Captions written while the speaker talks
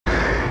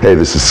Hey,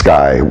 this is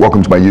Sky.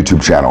 Welcome to my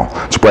YouTube channel.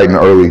 It's bright and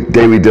early,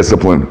 daily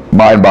discipline,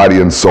 mind,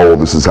 body, and soul.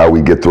 This is how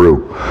we get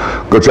through.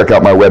 Go check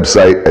out my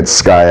website at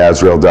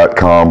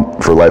skysworld.com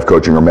for life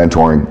coaching or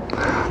mentoring.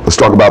 Let's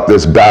talk about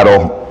this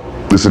battle,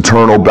 this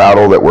eternal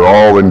battle that we're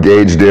all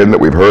engaged in, that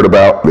we've heard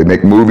about. They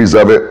make movies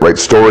of it, write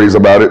stories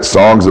about it,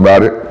 songs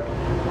about it.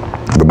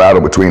 The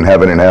battle between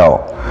heaven and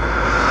hell.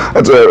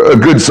 That's a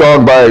good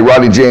song by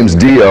Ronnie James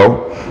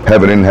Dio,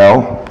 Heaven and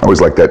Hell. I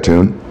always like that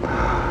tune.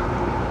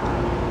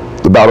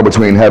 The battle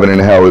between heaven and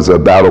hell is a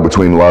battle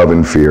between love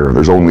and fear.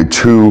 There's only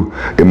two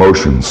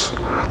emotions.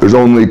 There's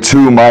only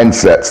two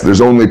mindsets. There's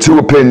only two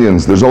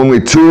opinions. There's only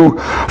two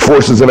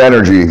forces of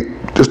energy.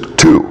 Just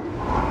two.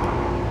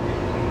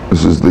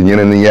 This is the yin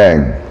and the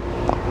yang.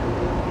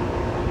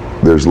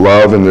 There's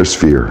love and there's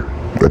fear.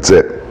 That's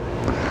it.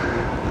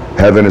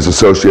 Heaven is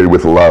associated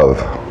with love.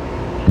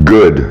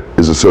 Good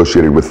is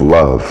associated with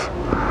love.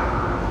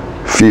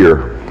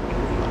 Fear,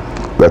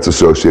 that's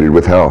associated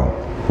with hell,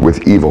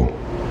 with evil.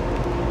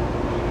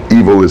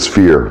 Evil is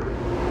fear.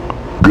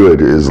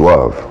 Good is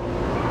love.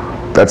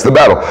 That's the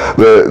battle.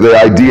 The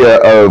idea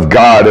of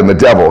God and the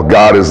devil.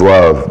 God is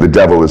love. The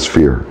devil is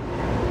fear.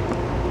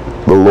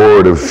 The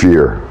Lord of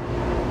fear.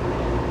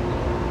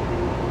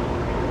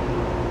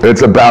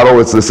 It's a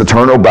battle. It's this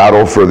eternal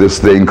battle for this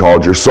thing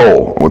called your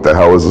soul. What the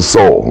hell is a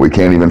soul? We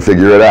can't even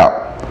figure it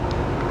out.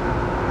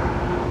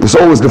 The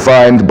soul is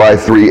defined by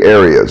three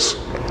areas.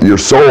 Your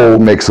soul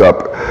makes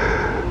up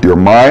your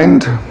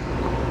mind,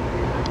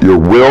 your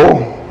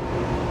will,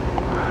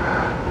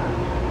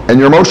 and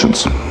your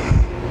emotions.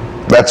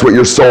 That's what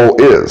your soul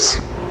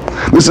is.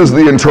 This is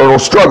the internal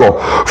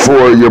struggle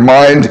for your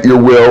mind, your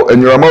will,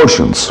 and your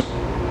emotions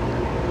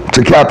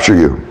to capture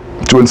you,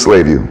 to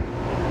enslave you,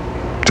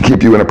 to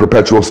keep you in a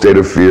perpetual state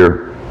of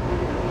fear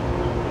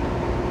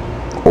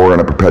or in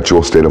a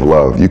perpetual state of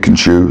love. You can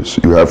choose.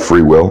 You have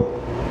free will.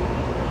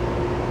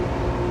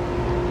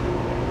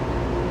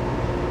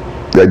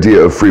 The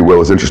idea of free will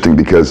is interesting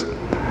because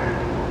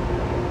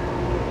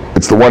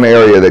it's the one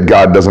area that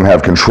God doesn't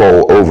have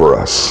control over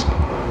us.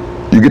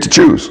 You get to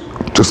choose,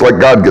 just like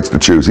God gets to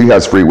choose. He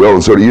has free will,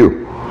 and so do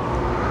you.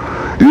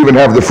 You even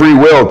have the free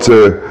will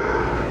to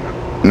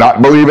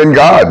not believe in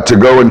God, to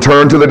go and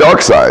turn to the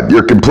dark side.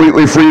 You're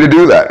completely free to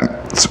do that.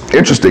 It's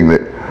interesting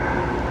that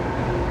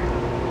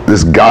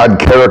this God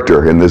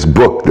character in this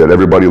book that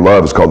everybody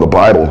loves called the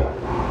Bible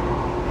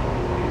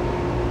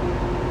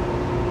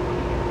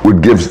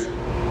would give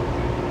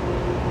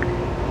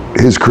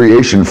his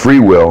creation free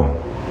will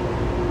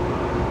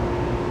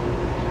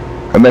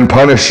and then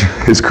punish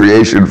his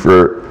creation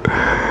for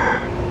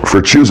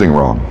choosing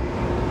wrong.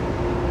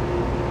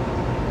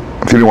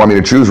 If you didn't want me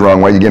to choose wrong,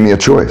 why'd you give me a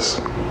choice?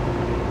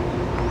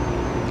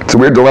 It's a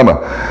weird dilemma.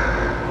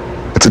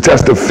 It's a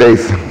test of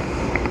faith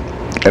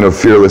and of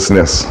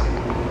fearlessness.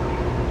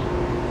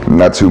 And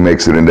that's who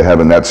makes it into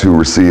heaven. That's who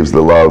receives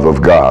the love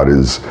of God,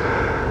 is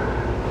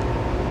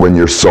when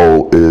your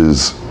soul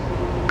is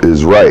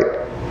right.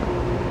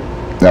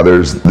 Now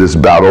there's this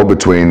battle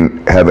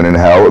between heaven and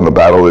hell, and the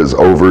battle is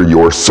over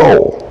your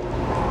soul.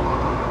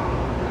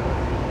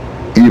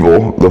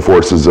 Evil, the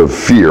forces of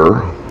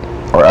fear,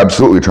 are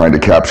absolutely trying to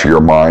capture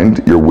your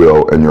mind, your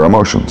will, and your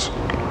emotions.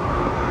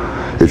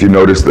 If you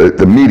notice that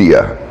the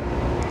media,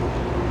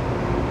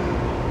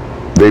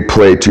 they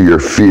play to your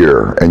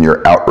fear and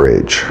your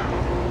outrage.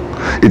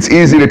 It's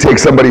easy to take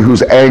somebody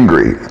who's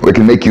angry. They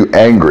can make you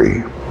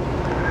angry.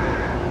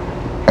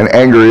 And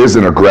anger is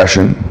an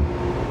aggression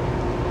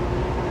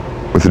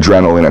with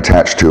adrenaline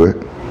attached to it.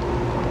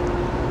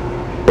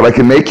 But I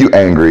can make you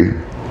angry,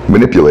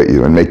 manipulate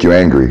you and make you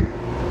angry,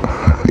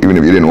 even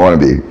if you didn't want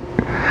to be.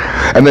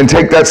 And then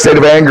take that state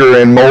of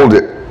anger and mold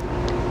it.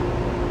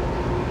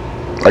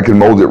 I can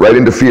mold it right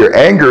into fear.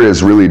 Anger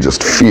is really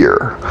just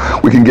fear.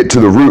 We can get to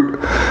the root,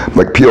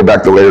 like peel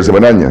back the layers of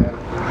an onion.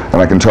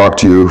 And I can talk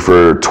to you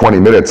for 20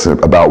 minutes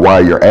about why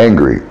you're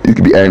angry. You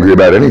can be angry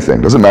about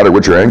anything. Doesn't matter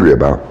what you're angry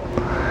about.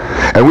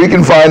 And we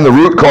can find the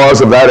root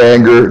cause of that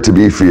anger to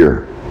be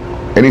fear.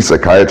 Any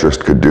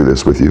psychiatrist could do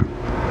this with you.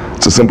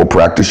 It's a simple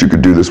practice. You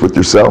could do this with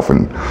yourself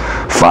in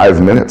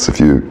 5 minutes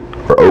if you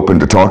are open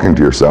to talking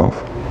to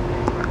yourself,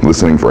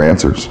 listening for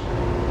answers.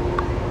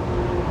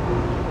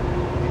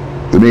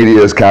 The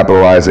media is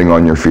capitalizing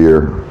on your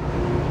fear.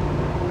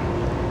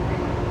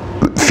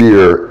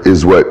 Fear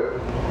is what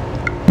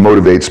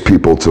motivates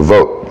people to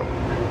vote.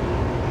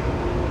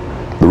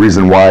 The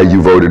reason why you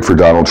voted for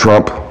Donald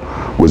Trump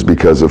was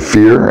because of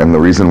fear, and the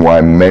reason why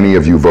many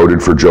of you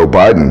voted for Joe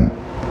Biden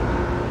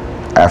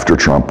after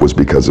Trump was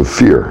because of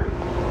fear.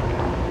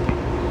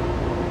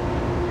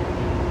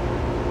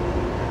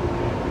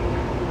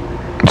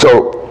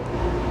 So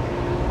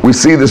we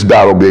see this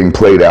battle being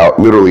played out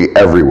literally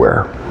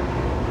everywhere.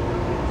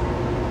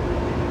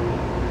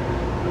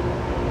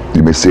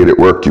 You may see it at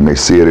work, you may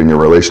see it in your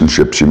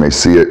relationships, you may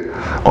see it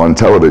on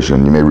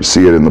television, you may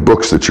see it in the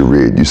books that you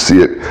read, you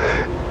see it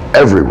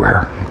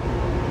everywhere.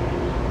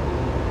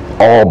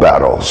 All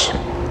battles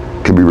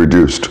can be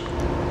reduced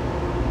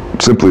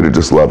simply to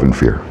just love and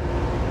fear.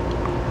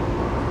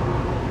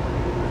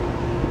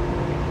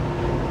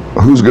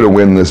 who's going to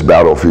win this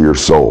battle for your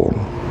soul?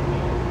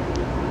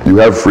 You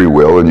have free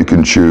will and you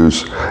can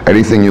choose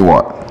anything you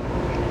want.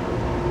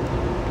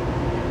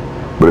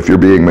 But if you're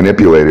being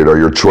manipulated, are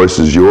your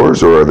choices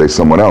yours or are they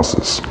someone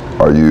else's?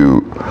 Are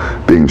you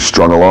being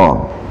strung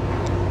along?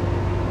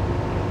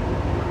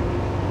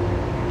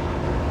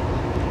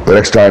 The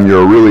next time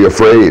you're really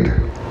afraid,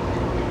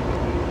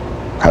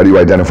 how do you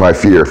identify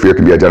fear? Fear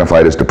can be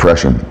identified as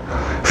depression.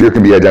 Fear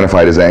can be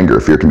identified as anger.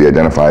 Fear can be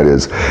identified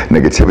as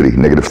negativity,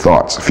 negative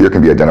thoughts. Fear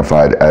can be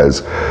identified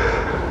as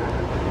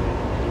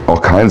all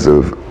kinds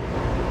of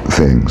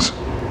things.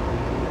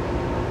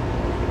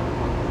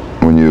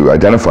 When you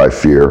identify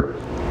fear,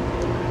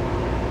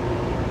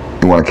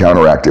 you want to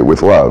counteract it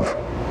with love.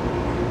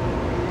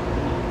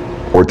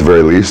 Or at the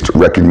very least,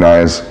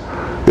 recognize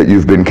that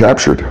you've been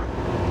captured,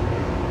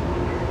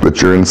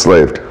 that you're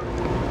enslaved.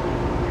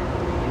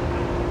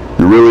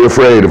 You're really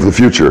afraid of the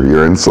future,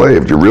 you're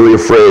enslaved. You're really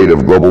afraid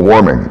of global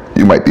warming.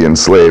 You might be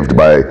enslaved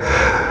by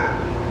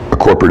a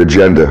corporate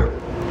agenda.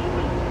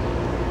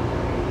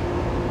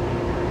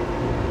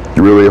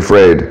 You're really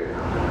afraid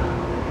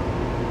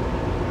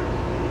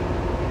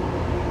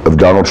of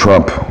Donald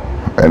Trump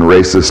and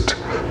racist,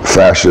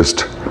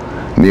 fascist,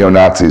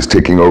 neo-Nazis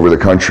taking over the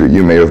country.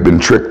 You may have been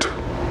tricked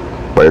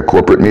by a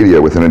corporate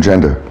media with an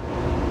agenda.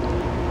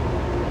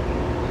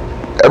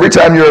 Every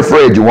time you're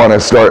afraid, you want to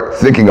start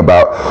thinking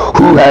about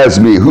who has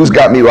me, who's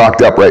got me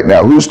locked up right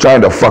now, who's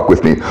trying to fuck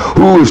with me,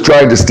 who is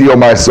trying to steal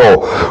my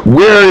soul.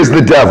 Where is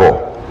the devil?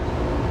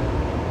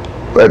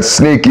 That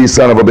sneaky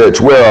son of a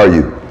bitch, where are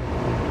you?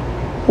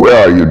 Where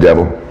are you,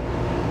 devil?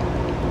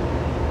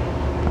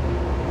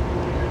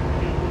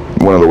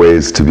 One of the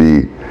ways to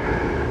be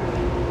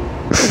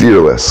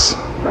fearless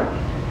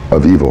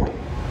of evil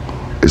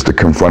is to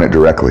confront it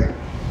directly.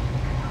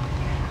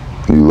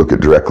 You look it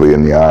directly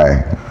in the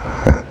eye.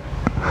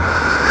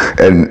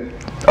 And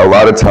a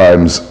lot of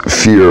times,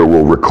 fear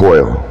will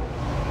recoil.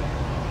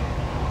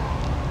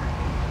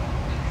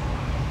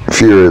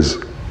 Fear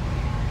is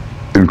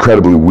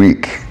incredibly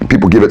weak.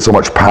 People give it so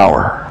much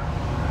power.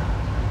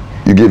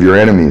 You give your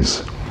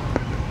enemies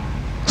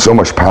so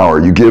much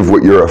power. You give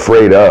what you're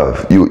afraid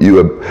of.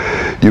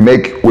 You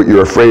make what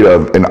you're afraid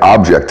of an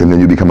object, and then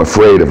you become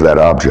afraid of that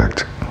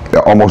object.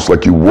 Almost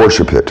like you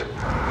worship it.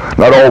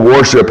 Not all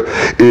worship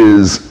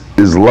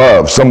is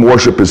love. Some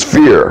worship is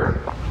fear.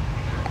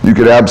 You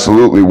could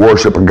absolutely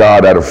worship a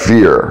God out of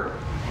fear.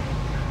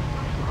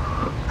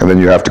 And then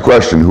you have to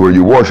question, who are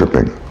you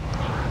worshiping?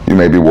 You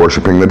may be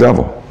worshiping the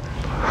devil.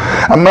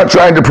 I'm not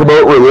trying to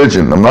promote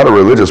religion. I'm not a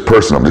religious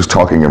person. I'm just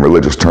talking in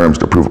religious terms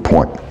to prove a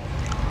point.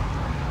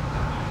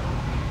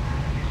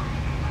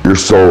 Your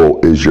soul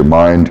is your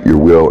mind, your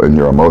will, and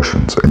your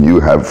emotions. And you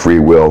have free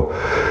will.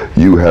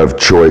 You have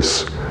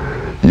choice.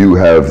 You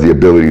have the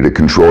ability to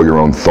control your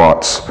own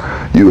thoughts.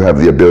 You have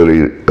the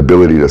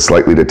ability to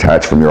slightly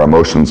detach from your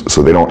emotions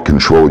so they don't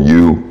control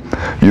you.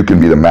 You can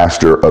be the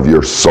master of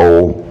your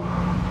soul.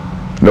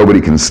 Nobody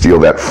can steal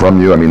that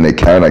from you. I mean, they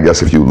can, I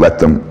guess, if you let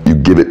them. You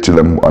give it to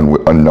them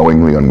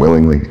unknowingly,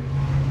 unwillingly.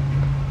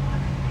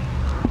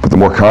 But the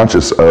more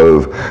conscious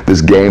of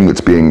this game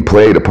that's being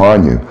played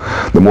upon you,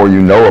 the more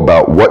you know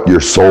about what your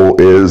soul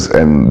is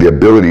and the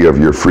ability of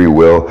your free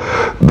will,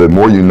 the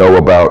more you know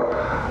about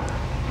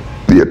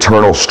the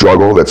eternal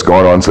struggle that's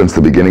gone on since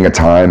the beginning of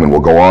time and will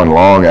go on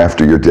long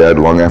after you're dead,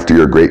 long after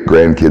your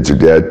great-grandkids are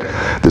dead.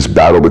 This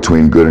battle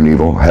between good and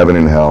evil, heaven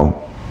and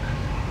hell,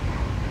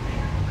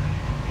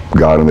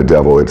 God and the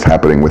devil. It's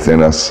happening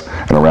within us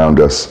and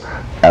around us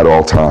at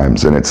all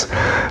times. And it's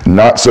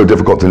not so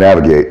difficult to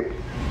navigate.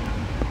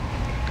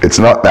 It's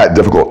not that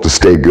difficult to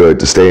stay good,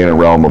 to stay in a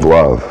realm of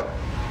love.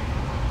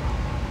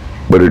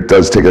 But it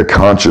does take a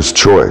conscious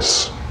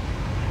choice.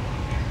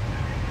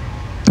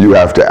 You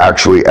have to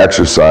actually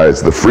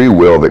exercise the free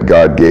will that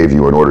God gave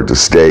you in order to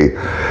stay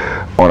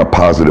on a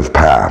positive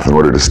path, in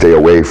order to stay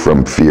away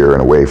from fear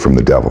and away from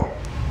the devil.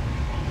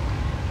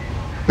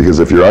 Because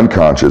if you're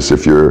unconscious,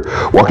 if you're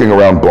walking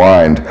around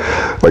blind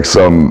like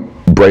some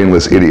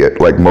brainless idiot,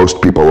 like most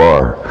people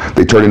are,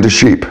 they turn into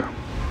sheep,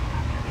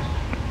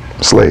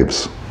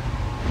 slaves.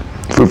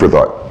 Food for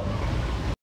thought.